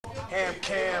Ham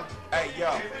Cam, hey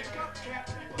yo,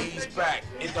 ease back.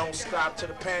 It don't stop till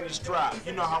the panties drop.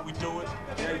 You know how we do it.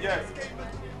 Yeah, yes.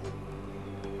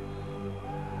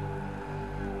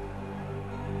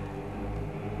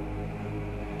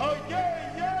 Oh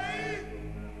yeah, yeah.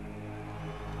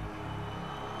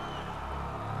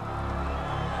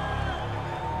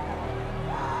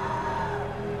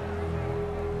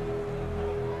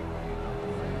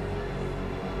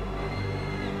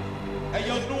 Hey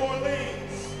yo, New Orleans.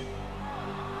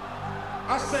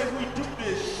 I say we do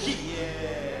this shit. Yeah.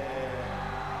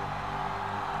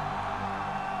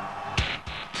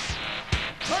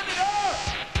 Turn it up!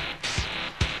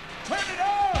 Turn it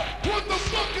up! What the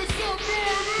fuck is up, New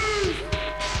Orleans?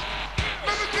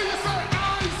 Let me get you some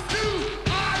IceCuBe,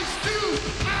 IceCuBe,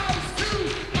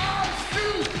 IceCuBe,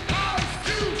 IceCuBe,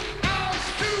 IceCuBe,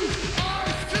 IceCuBe,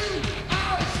 IceCuBe,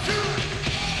 IceCuBe.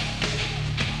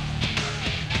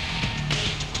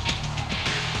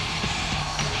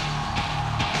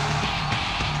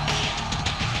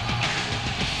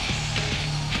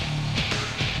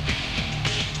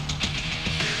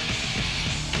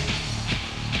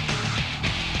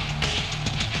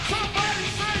 Somebody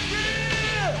say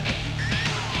yeah!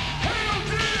 Hell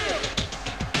yeah!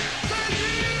 Say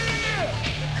yeah!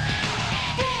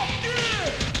 Fuck yeah!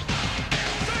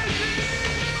 Say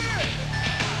yeah!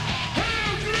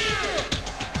 Hell yeah!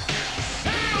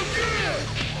 Hell yeah!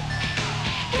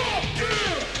 Fuck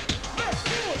yeah! Let's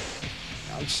do it!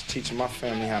 I'm just teaching my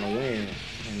family how to win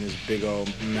in this big old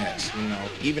mess, you know.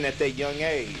 Even at that young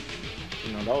age,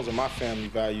 you know, those are my family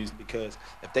values, because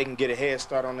if they can get a head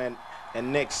start on that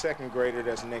next second grader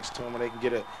that's next to them, or they can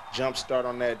get a jump start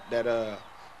on that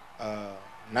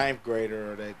ninth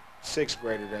grader or that sixth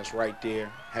grader that's right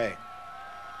there, hey,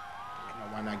 you know,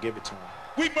 why not give it to them?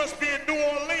 We must be in New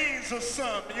Orleans or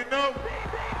something, you know?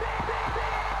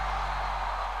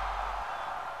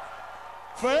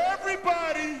 For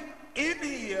everybody in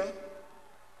here,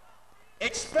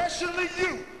 especially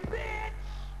you,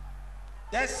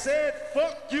 that said,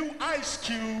 fuck you,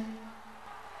 IceCuBe,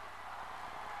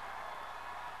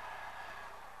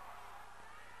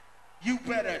 you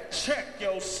better check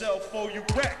yourself before you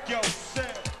wreck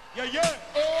yourself. Yeah, yeah.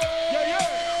 Yeah, yeah.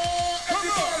 Come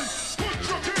on. Put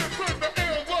your hands in the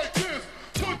air like this.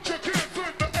 Put your hands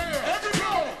in the air.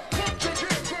 Everybody. Put your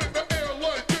hands in the air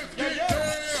like this. Yeah,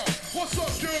 yeah. What's up,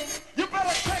 you? You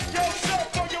better check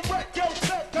yourself before you wreck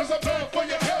yourself. Cause I'm bad for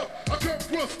your health. I can't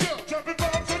twist up. Jumping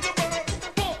bombs in your mouth.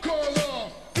 Fuck all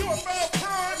off. You a foul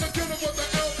crime. I get him with the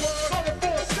elbow. Sorry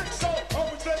for a 6-0.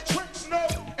 Always let tricks know.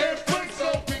 And freaks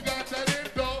know. We got that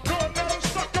endo. Going down,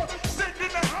 sucker. Sitting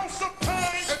in the house of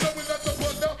pain. And then we let the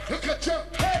blood out. Look at your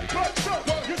head cut you.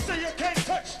 You see you can't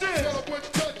touch this. Well, I would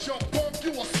touch your bump.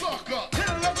 You a sucker.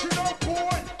 He'll let you know,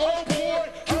 boy. Oh, boy.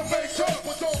 You make up,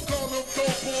 but don't call him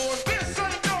no boy. This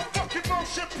ain't no fucking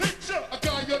motion picture. I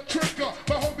got your trigger.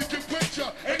 My homie can quit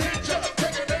ya and hit ya.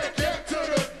 Take a neck, get to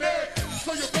the neck.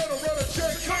 So you better run a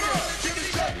check. Come on. You can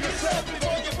check yourself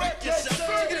before you wreck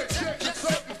yourself. You can check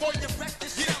yourself before you wreck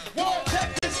yourself. What? Check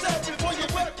yourself before you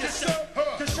wreck yourself.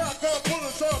 The shotgun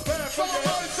bullets are bad for you.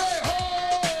 Somebody say ho!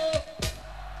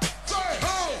 Say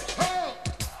ho, ho!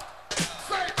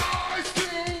 Say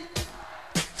IceCuBe!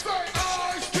 Say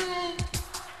IceCuBe!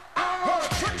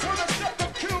 Tricks on the step of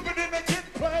Cuban and they get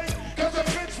played. Cause the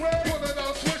bitch red. Pulling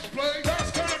out switchblade.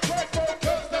 That's gonna crack phone,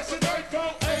 cause that's a knife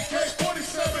phone.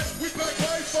 AK-47, we back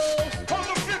rifles. Hold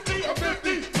the 50 or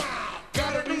 50. Wow,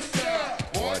 got a new style.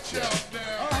 Watch out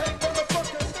now. I hate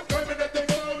motherfuckers claiming that they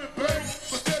blow and bang,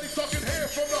 but steady talking hair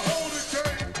from the holding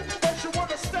chain. First you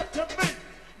wanna step to me.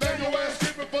 Now your ass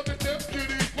screaming for the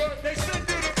deputy, but they send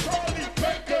you to Charlie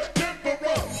Baker, Denver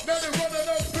Road. Now they running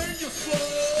up in your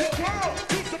slug. Your clown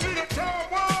used to be the town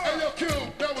wide. Hey, yo, Q,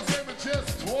 that was him and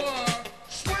just twice.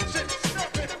 Switch it,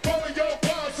 snap it, all of your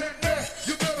bars in there.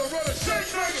 You better run a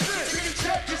shake like shit. You can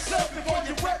check yourself before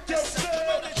you wreck yourself. You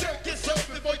better check yourself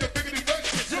before you biggity wreck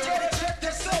yourself. You better check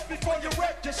yourself before you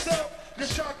wreck yourself. The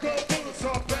shotgun